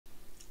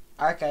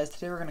Alright guys,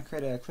 today we're going to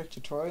create a quick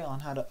tutorial on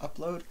how to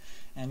upload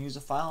and use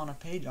a file on a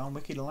page on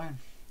WikiToLearn.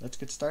 Let's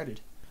get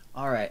started.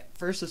 Alright,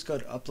 first let's go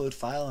to Upload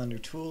File under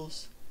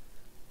Tools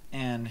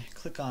and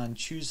click on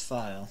Choose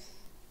File.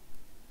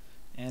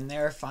 And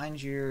there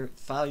find your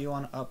file you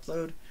want to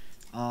upload.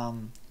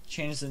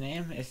 Change the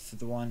name if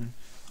the one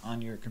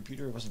on your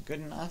computer wasn't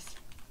good enough.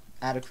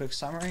 Add a quick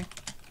summary.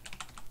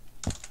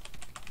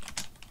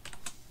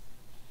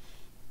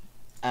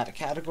 Add a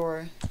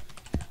category.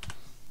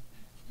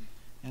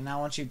 And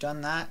now once you've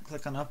done that,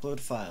 click on Upload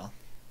File.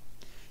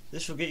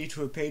 This will get you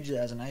to a page that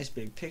has a nice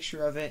big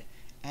picture of it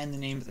and the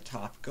name at the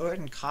top. Go ahead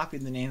and copy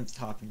the name at the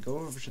top and go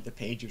over to the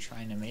page you're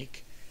trying to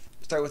make.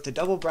 Start with the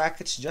double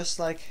brackets just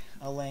like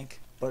a link,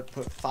 but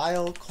put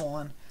file,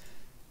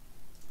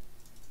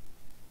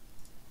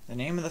 the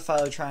name of the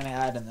file you're trying to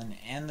add, and then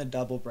end the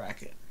double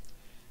bracket.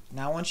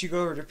 Now once you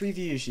go over to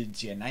preview, you should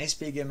see a nice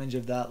big image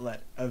of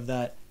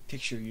that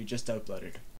picture you just uploaded.